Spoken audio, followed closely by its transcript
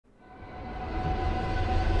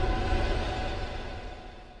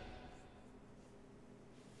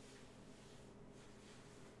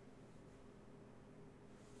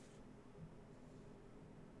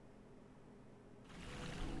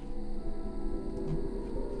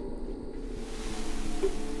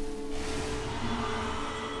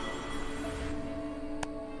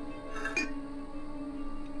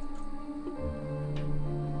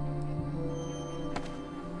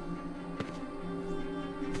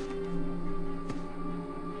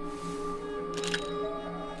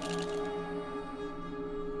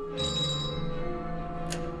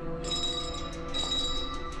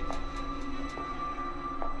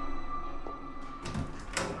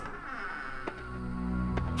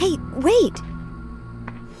Hey, wait!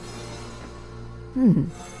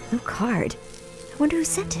 No card. I wonder who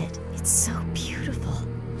sent it. It's so beautiful.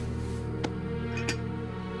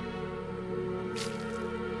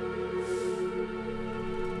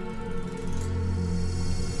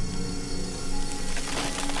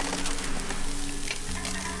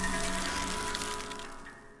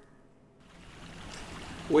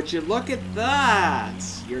 Would you look at that?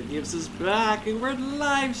 YourGibs is back and we're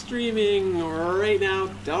live streaming right now.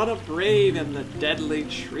 Donna Brave and the Deadly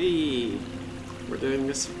Tree. We're doing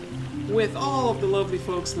this with all of the lovely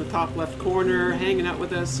folks in the top left corner hanging out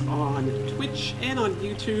with us on Twitch and on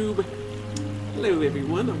YouTube. Hello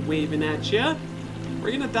everyone, I'm waving at you.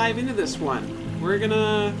 We're gonna dive into this one. We're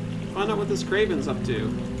gonna find out what this Craven's up to.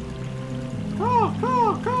 Caw,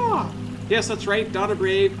 caw, caw! Yes, that's right, Donna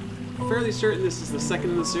Brave. Fairly certain this is the second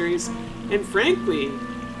in the series, and frankly,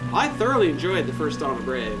 I thoroughly enjoyed the first Donna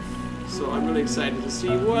Brave, so I'm really excited to see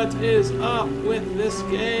what is up with this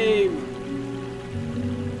game.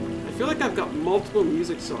 I feel like I've got multiple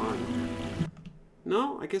musics on.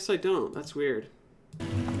 No, I guess I don't. That's weird.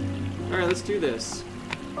 Alright, let's do this.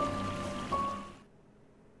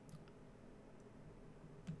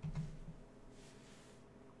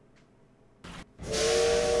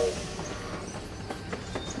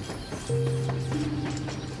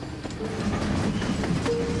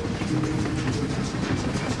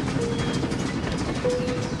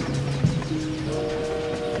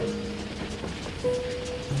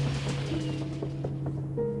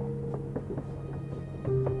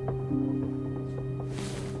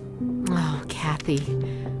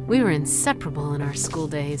 We were inseparable in our school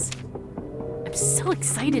days. I'm so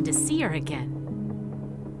excited to see her again.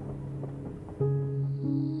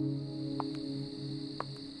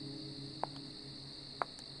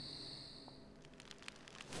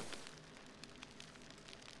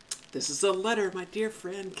 This is a letter my dear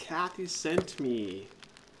friend Kathy sent me.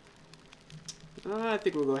 I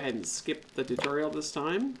think we'll go ahead and skip the tutorial this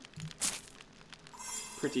time.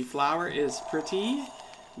 Pretty flower is pretty.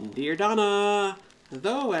 Dear Donna,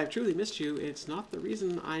 though I've truly missed you, it's not the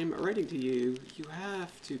reason I'm writing to you. You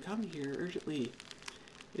have to come here urgently.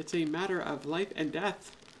 It's a matter of life and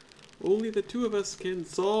death. Only the two of us can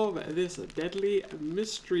solve this deadly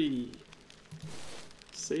mystery.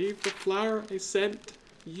 Save the flower I sent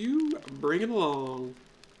you. Bring it along.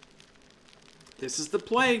 This is the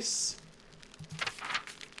place.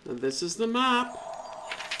 And this is the map.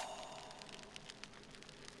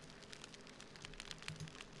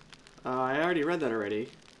 I already read that already.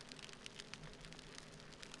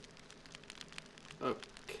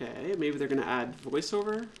 Okay, maybe they're gonna add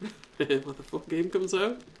voiceover when the full game comes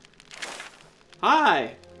out.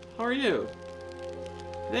 Hi! How are you?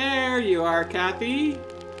 There you are, Kathy!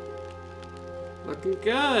 Looking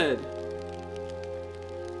good.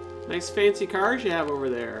 Nice fancy cars you have over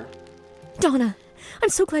there. Donna, I'm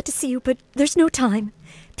so glad to see you, but there's no time.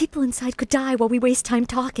 People inside could die while we waste time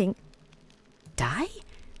talking. Die?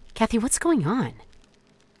 Kathy, what's going on?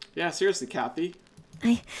 Yeah, seriously, Kathy.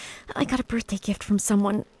 I got a birthday gift from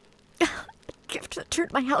someone. A gift that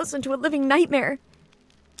turned my house into a living nightmare.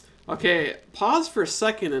 Okay, pause for a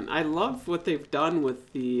second, and I love what they've done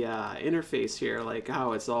with the interface here, like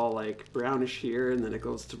how it's all like brownish here and then it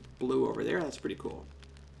goes to blue over there. That's pretty cool.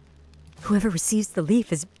 Whoever receives the leaf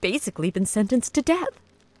has basically been sentenced to death.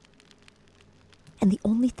 And the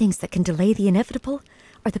only things that can delay the inevitable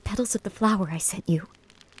are the petals of the flower I sent you.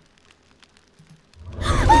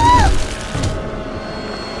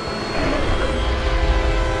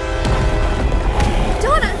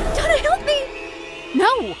 Donna, help me!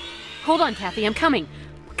 No! Hold on, Kathy, I'm coming.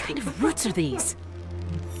 What kind of roots are these?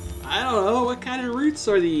 I don't know. What kind of roots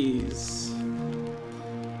are these?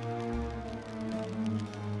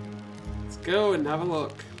 Let's go and have a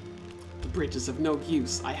look. The bridge is of no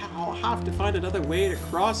use. I'll have to find another way to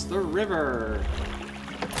cross the river.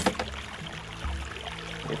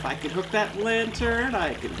 If I can hook that lantern,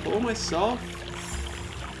 I can pull myself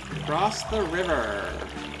across the river.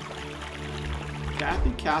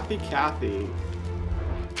 Kathy, Kathy, Kathy.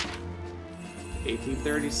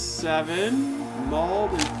 1837.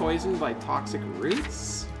 Mauled and poisoned by toxic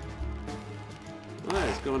roots? What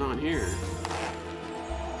is going on here?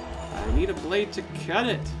 I need a blade to cut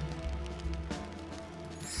it.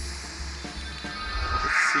 Let's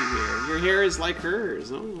see here. Your hair is like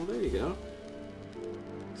hers. Oh, well, there you go.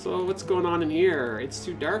 So what's going on in here? It's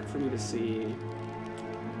too dark for me to see.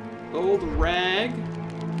 Old rag.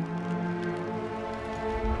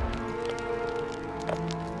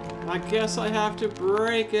 I guess I have to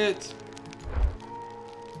break it.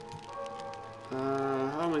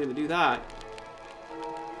 How am I going to do that?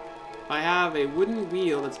 I have a wooden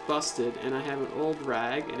wheel that's busted, and I have an old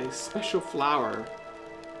rag and a special flower.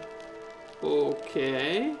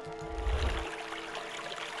 Okay.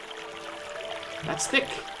 That's thick,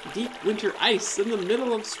 deep winter ice in the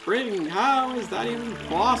middle of spring. How is that even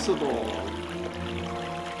possible?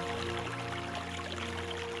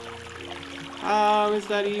 How is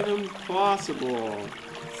that even possible?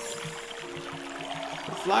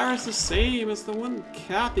 The flower is the same as the one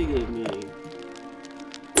Kathy gave me.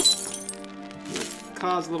 Let's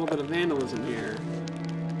cause a little bit of vandalism here.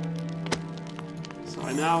 So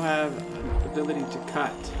I now have an ability to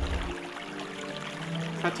cut.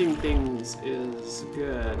 Cutting things is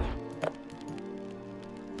good.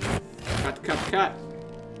 Cut, cut, cut.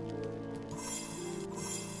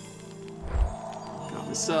 Got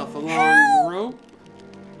myself a long rope.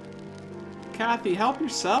 Kathy, help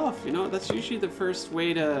yourself. You know, that's usually the first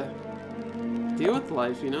way to deal with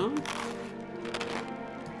life, you know?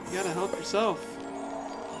 You gotta help yourself.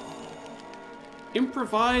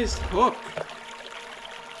 Improvised hook.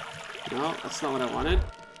 No, that's not what I wanted.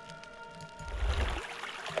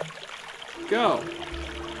 Go.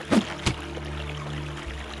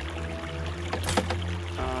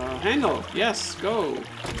 Handle. Yes, go.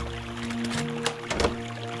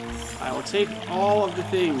 I will take all of the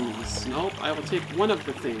things. Nope, I will take one of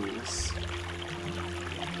the things.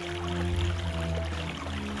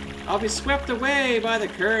 I'll be swept away by the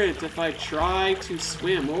current if I try to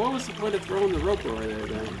swim. Well, what was the point of throwing the rope over there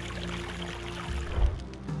then?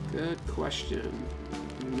 Good question.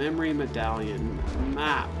 Memory medallion.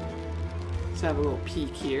 Map. Let's have a little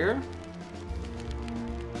peek here.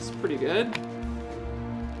 It's pretty good.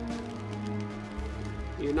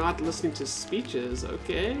 You're not listening to speeches,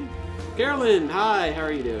 okay? Carolyn, hi, how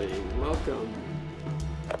are you doing? Welcome.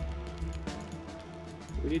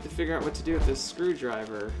 We need to figure out what to do with this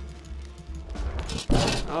screwdriver.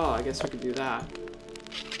 Oh, I guess we could do that.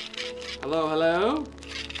 Hello, hello?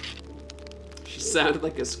 She sounded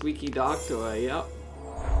like a squeaky dog toy, yep.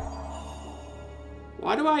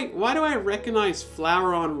 Why do I recognize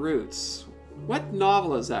Flower on Roots? What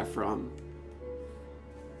novel is that from?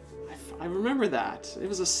 I remember that. It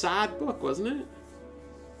was a sad book, wasn't it?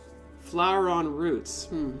 Flower on Roots.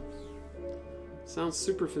 Sounds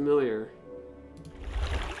super familiar.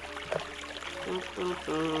 I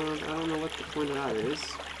don't know what the point of that is.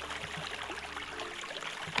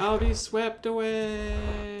 I'll be swept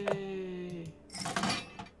away.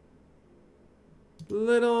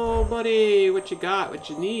 Little buddy, what you got? What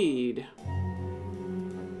you need?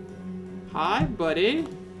 Hi, buddy.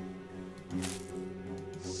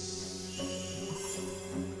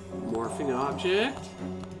 Morphing object.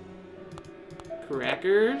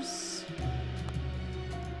 Crackers.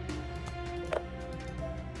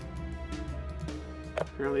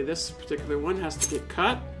 Apparently this particular one has to get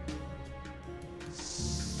cut.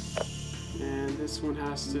 And this one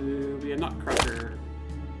has to be a nutcracker.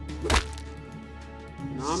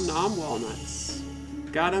 Nom nom walnuts.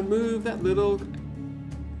 Gotta move that little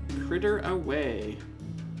critter away.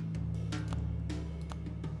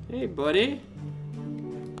 Hey, buddy.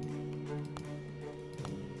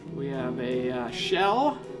 We have a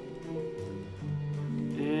shell.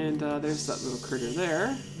 And there's that little critter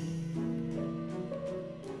there.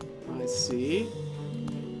 I see.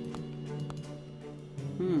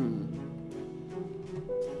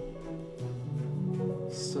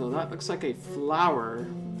 So that looks like a flower.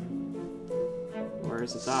 Or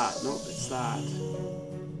is it that? Nope, it's that.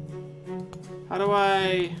 How do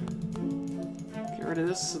I get rid of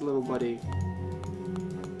this little buddy?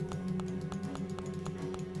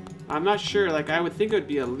 I'm not sure, like I would think it would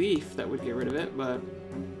be a leaf that would get rid of it, but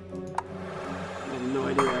I have no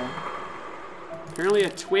idea. Apparently a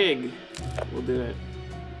twig will do it.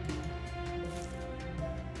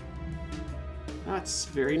 That's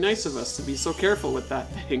very nice of us to be so careful with that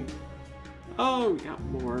thing. Oh, we got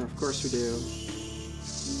more. Of course we do.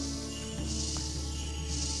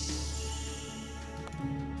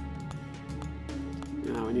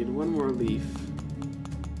 Now we need one more leaf.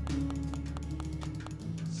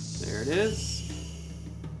 There it is.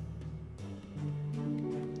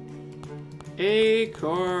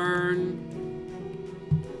 Acorn.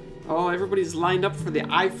 Oh, everybody's lined up for the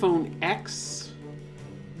iPhone X.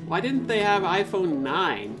 Why didn't they have iPhone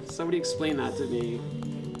 9? Somebody explain that to me.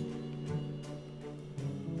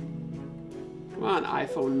 Come on,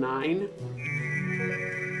 iPhone 9.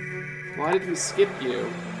 Why did we skip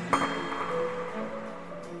you?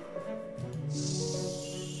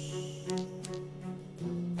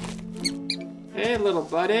 Hey, little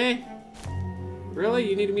buddy. Really?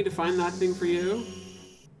 You needed me to find that thing for you?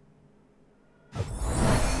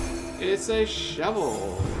 It's a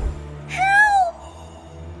shovel.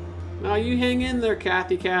 Oh, you hang in there,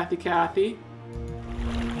 Kathy, Kathy, Kathy.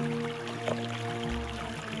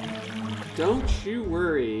 Don't you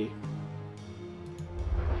worry.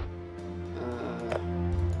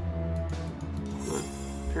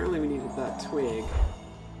 Apparently we needed that twig.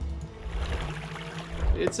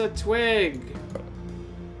 It's a twig!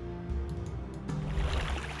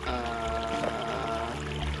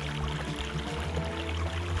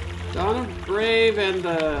 Donna Brave and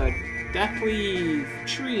the Deathly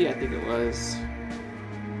Tree, I think it was.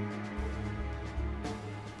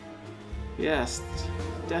 Yes,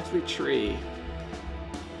 Deathly Tree.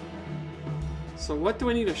 So what do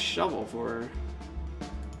I need a shovel for?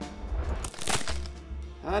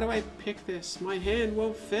 How do I pick this? My hand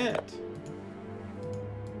won't fit.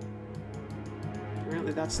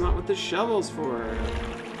 Apparently that's not what the shovel's for.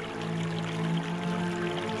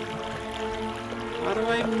 How do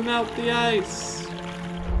I melt the ice?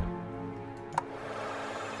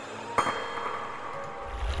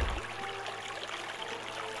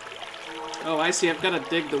 Oh, I see. I've got to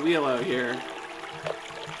dig the wheel out here.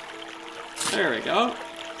 There we go.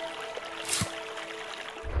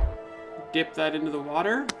 Dip that into the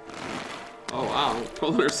water. Oh wow, we're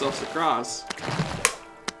pulling ourselves across.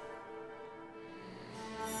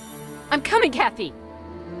 I'm coming, Kathy!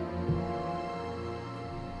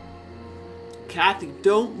 Kathy,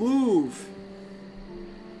 don't move!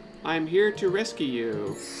 I'm here to rescue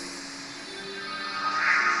you.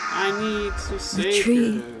 I need to save The tree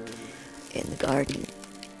you. in the garden.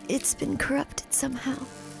 It's been corrupted somehow.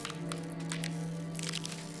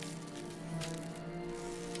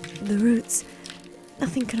 The roots,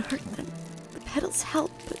 nothing can hurt them. The petals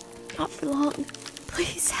help, but not for long.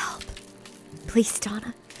 Please help. Please,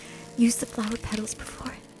 Donna, use the flower petals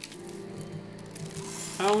before it.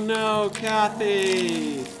 Oh no,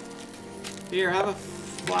 Kathy! Here, have a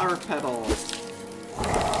flower petal.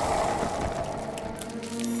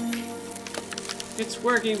 It's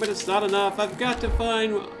working, but it's not enough. I've got to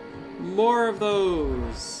find more of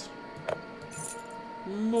those.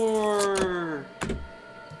 More.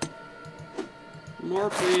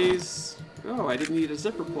 More, please. Oh, I didn't need a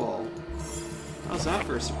zipper pull. How's that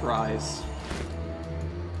for a surprise?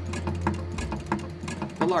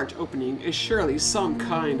 The large opening is surely some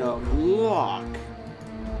kind of lock.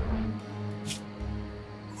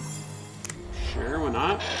 Sure, why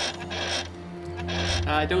not?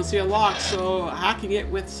 I don't see a lock, so hacking it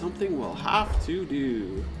with something we'll have to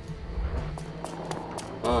do.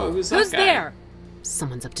 Oh, who's that guy? Who's there?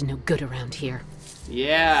 Someone's up to no good around here.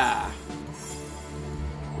 Yeah.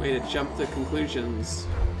 Way to jump to conclusions.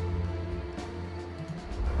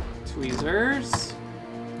 Tweezers.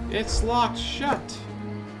 It's locked shut.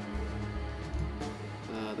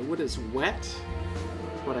 The wood is wet,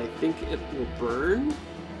 but I think it will burn.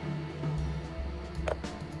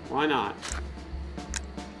 Why not?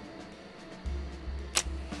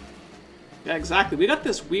 Yeah, exactly. We got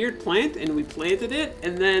this weird plant and we planted it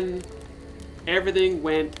and then everything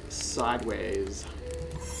went sideways.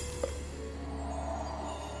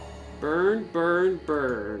 Burn, burn,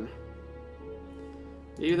 burn.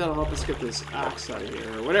 Maybe that'll help us get this axe out of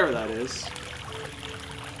here, or whatever that is.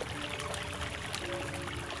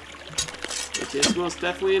 It is most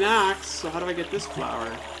definitely an axe, so how do I get this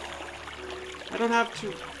flower? I don't have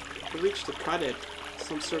to reach to cut it.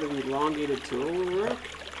 Some sort of elongated tool will work.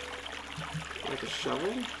 Like a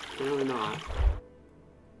shovel? Really not.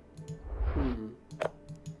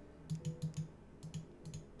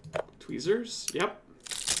 Tweezers? Yep.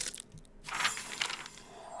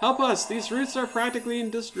 Help us! These roots are practically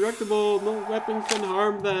indestructible. No weapon can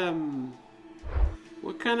harm them.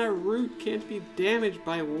 What kind of root can't be damaged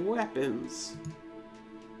by weapons?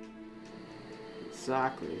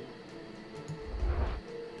 Exactly.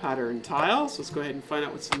 Pattern tile. So let's go ahead and find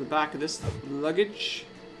out what's in the back of this luggage.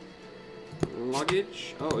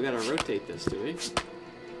 Luggage. Oh, we gotta rotate this, do we? It's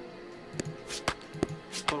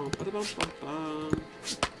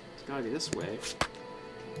gotta be this way.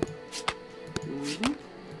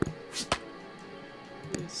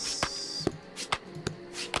 Yes.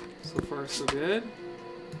 So far, so good.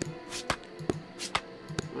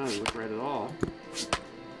 That doesn't look right at all.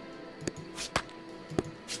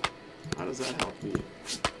 How does that help me?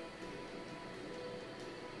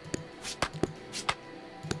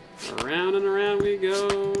 Around and around we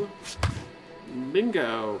go.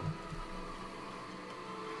 Bingo.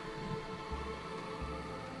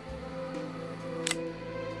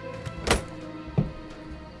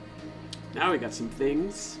 Now we got some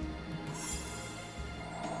things.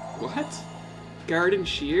 What? Garden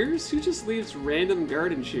shears? Who just leaves random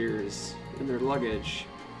garden shears in their luggage?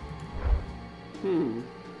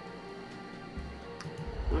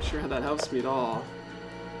 not sure how that helps me at all.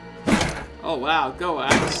 Oh wow, go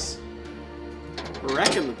Axe.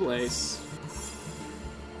 Wrecking the place.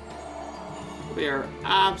 They are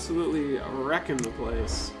absolutely wrecking the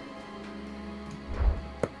place.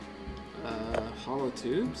 Hollow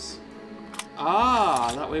tubes?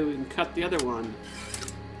 Ah, that way we can cut the other one.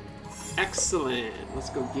 Excellent. Let's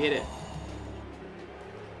go get it.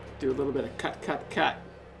 Do a little bit of cut, cut, cut.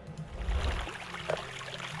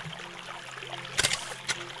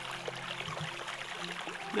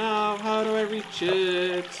 Now, how do I reach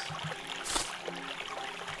it?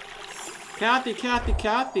 Kathy, Kathy,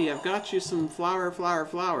 Kathy, I've got you some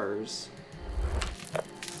flowers.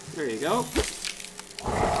 There you go.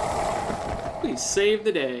 We saved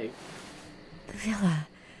the day. The villa.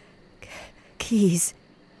 Keys.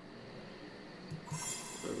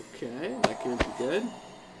 Okay, that can't be good.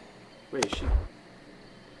 Wait, is she...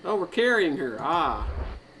 Oh, we're carrying her. Ah. I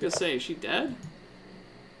was gonna say, is she dead?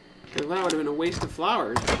 Because that would have been a waste of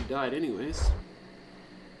flowers if she died anyways.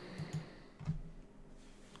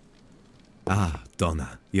 Ah,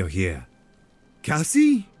 Donna, you're here.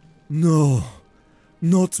 Cassie? No,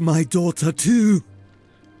 not my daughter too.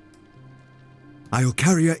 I'll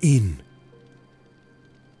carry her in.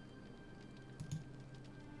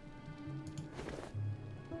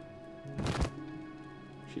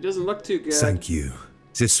 She doesn't look too good. Thank you.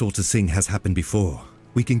 This sort of thing has happened before.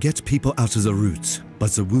 We can get people out of the roots,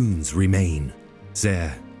 but the wounds remain.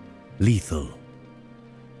 They're lethal.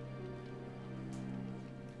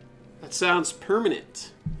 That sounds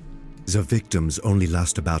permanent. The victims only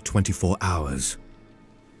last about 24 hours.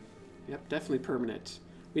 Yep, definitely permanent.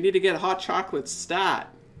 We need to get hot chocolate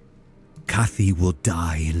stat. Kathy will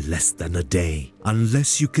die in less than a day,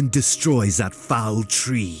 unless you can destroy that foul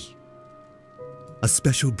tree. A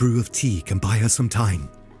special brew of tea can buy her some time.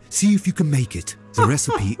 See if you can make it. The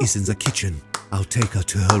recipe is in the kitchen. I'll take her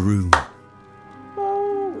to her room.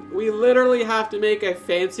 We literally have to make a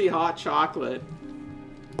fancy hot chocolate.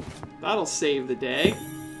 That'll save the day.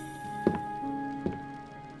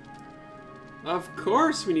 Of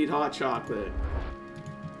course we need hot chocolate.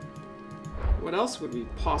 What else would we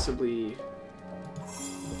possibly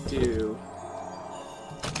do?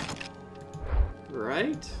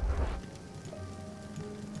 Right?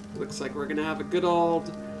 Looks like we're gonna have a good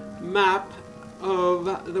old map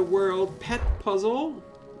of the world pet puzzle.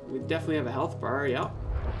 We definitely have a health bar, yep.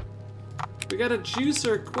 We got a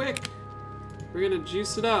juicer, quick! We're gonna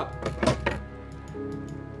juice it up.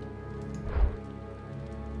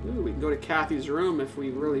 Ooh, we can go to Kathy's room if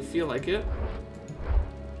we really feel like it.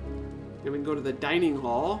 Then we can go to the dining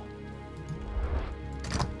hall.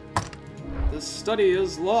 The study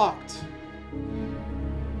is locked.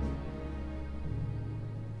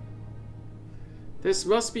 This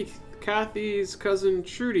must be Kathy's cousin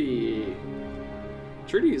Trudy.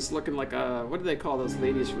 Trudy's looking like a, what do they call those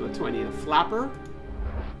ladies from the 20s? A flapper?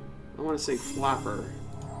 I want to say flapper.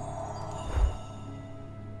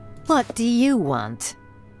 What do you want?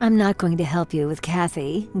 I'm not going to help you with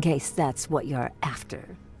Kathy, in case that's what you're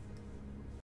after.